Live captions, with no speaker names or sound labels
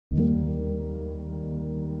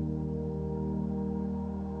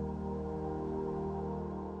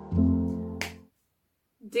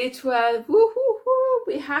Day 12. Woo!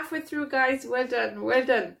 We're halfway through, guys. Well done, well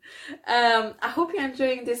done. I hope you're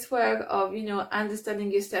enjoying this work of,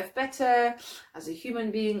 understanding yourself better as a human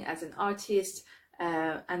being, as an artist,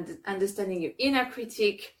 and understanding your inner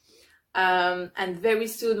critic. And very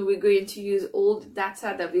soon we're going to use all the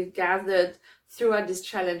data that we've gathered throughout this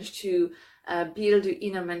challenge to build your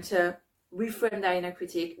inner mentor, reframe the inner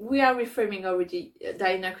critic. We are reframing already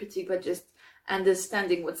the inner critic, but just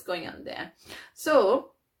understanding what's going on there.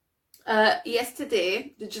 So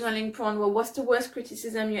yesterday the journaling prompt was, what's the worst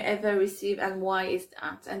criticism you ever received and why is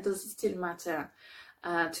that, and does it still matter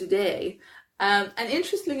today? And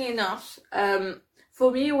interestingly enough,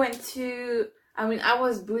 for me, I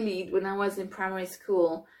was bullied when I was in primary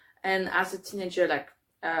school, and as a teenager, like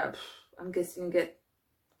I'm guessing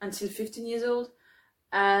until 15 years old.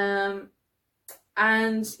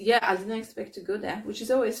 And yeah, I didn't expect to go there, which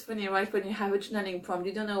is always funny, right? When you have a journaling prompt,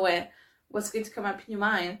 you don't know what's going to come up in your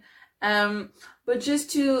mind. But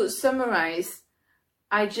just to summarize,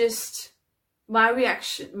 my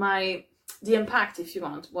reaction, the impact, if you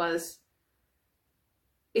want, was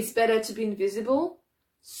it's better to be invisible,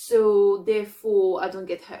 so therefore I don't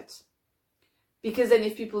get hurt. Because then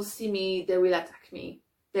if people see me, they will attack me,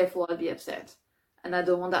 therefore I'll be upset. And I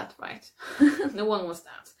don't want that, right? No one wants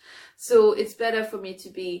that. So it's better for me to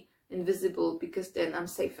be invisible because then I'm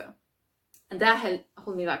safer. And that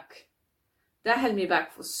held me back. That held me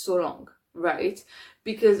back for so long, right?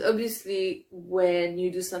 Because obviously when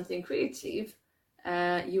you do something creative,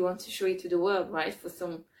 you want to show it to the world, right? For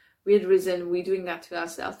some weird reason, we're doing that to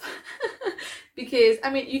ourselves. Because,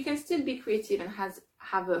 you can still be creative and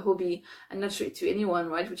have a hobby and not show it to anyone,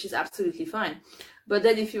 right? Which is absolutely fine. But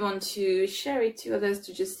then if you want to share it to others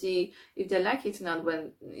to just see if they like it or not,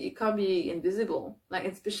 when you can't be invisible, like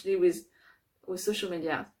especially with social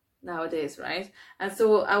media nowadays, right? And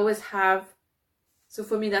so so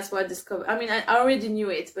for me, that's what I discovered. I already knew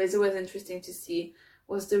it, but it's always interesting to see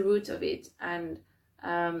what's the root of it. And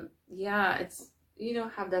yeah, it's,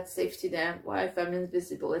 have that safety there. Why, if I'm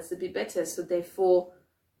invisible, it's a bit better. So therefore,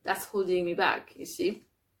 that's holding me back, you see.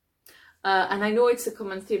 And I know it's a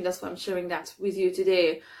common theme, that's why I'm sharing that with you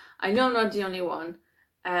today. I know I'm not the only one,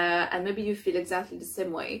 and maybe you feel exactly the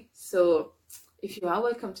same way. So if you are,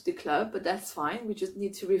 welcome to the club, but that's fine. We just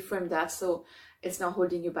need to reframe that so it's not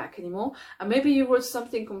holding you back anymore. And maybe you wrote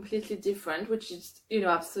something completely different, which is,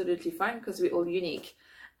 absolutely fine because we're all unique.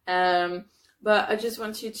 But I just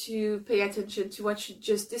want you to pay attention to what you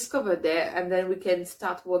just discovered there, and then we can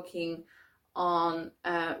start working on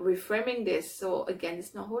reframing this. So again,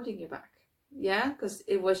 it's not holding you back. Yeah, because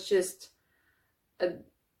it was just a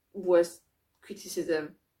worst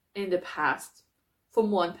criticism in the past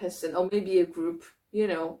from one person or maybe a group,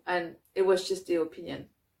 and it was just their opinion.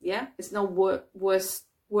 Yeah, it's not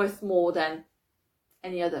worth more than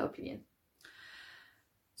any other opinion.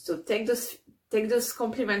 So take those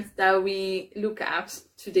compliments that we look at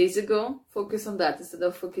 2 days ago, focus on that instead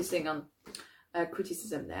of focusing on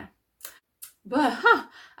criticism there. But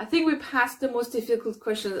I think we passed the most difficult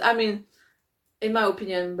questions. In my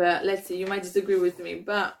opinion, but let's see, you might disagree with me.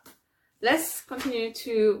 But let's continue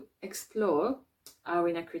to explore our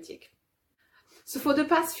inner critic. So for the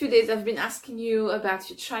past few days, I've been asking you about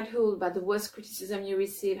your childhood, about the worst criticism you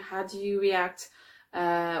received. How do you react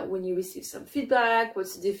when you receive some feedback?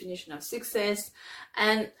 What's the definition of success?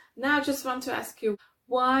 And now I just want to ask you,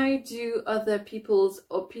 why do other people's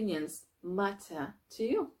opinions matter to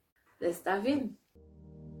you? Let's dive in.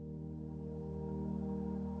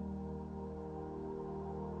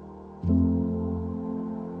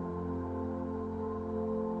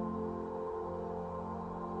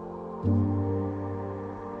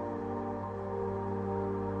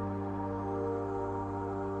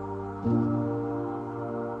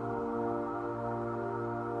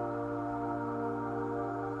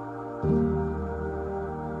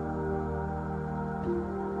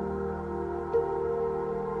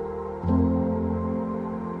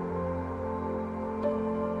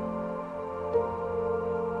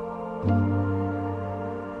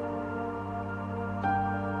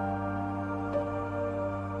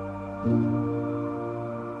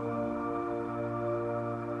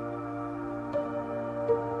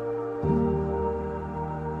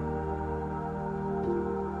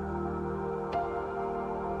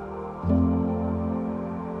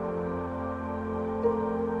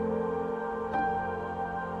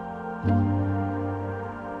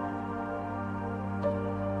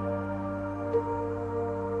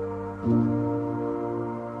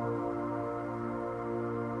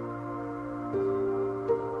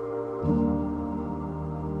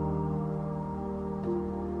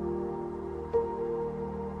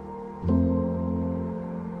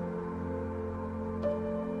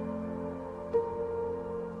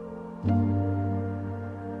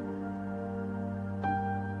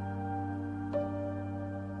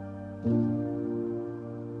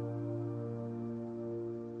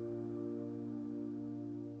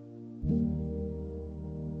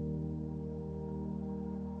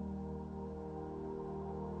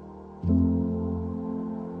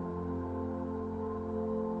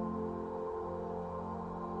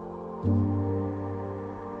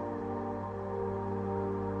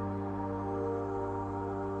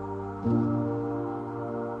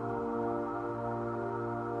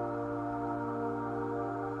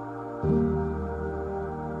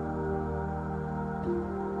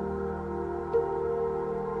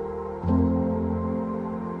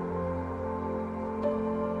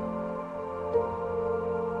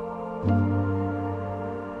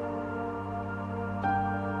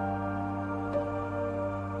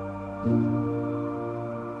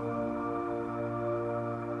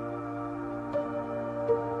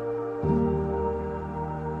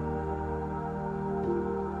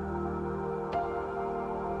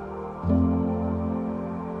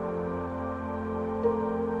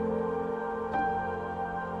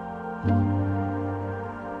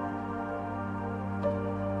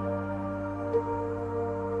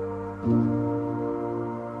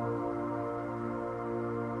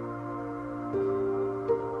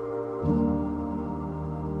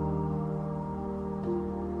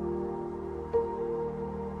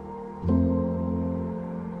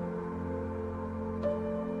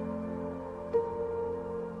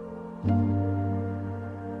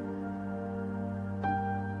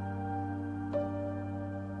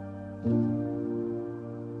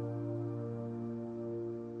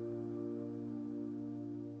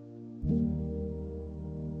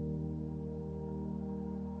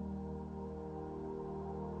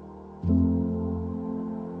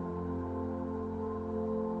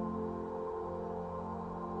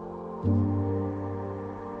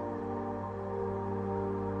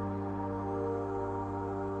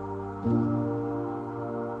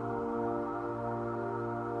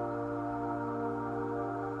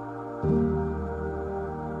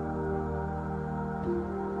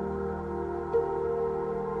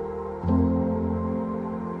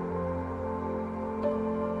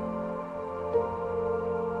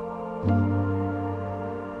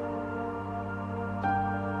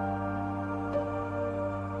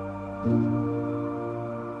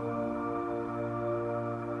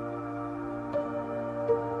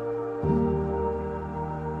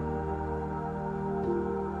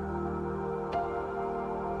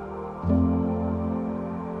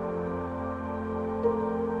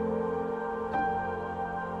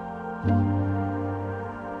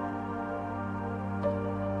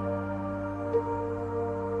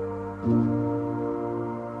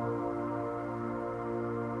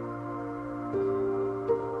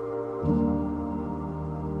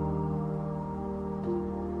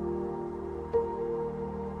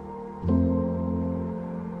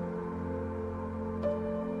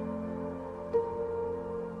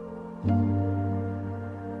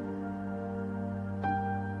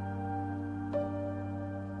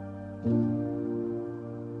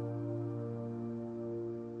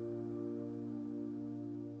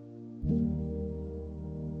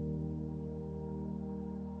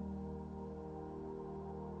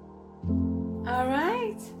 All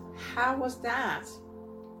right, how was that?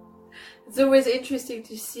 It's always interesting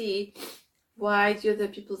to see why the other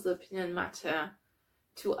people's opinion matter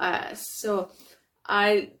to us. So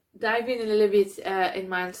I'll dive in a little bit in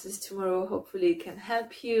my answers tomorrow. Hopefully it can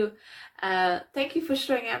help you. Thank you for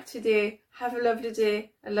showing up today. Have a lovely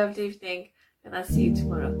day, a lovely evening, and I'll see you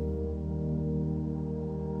tomorrow.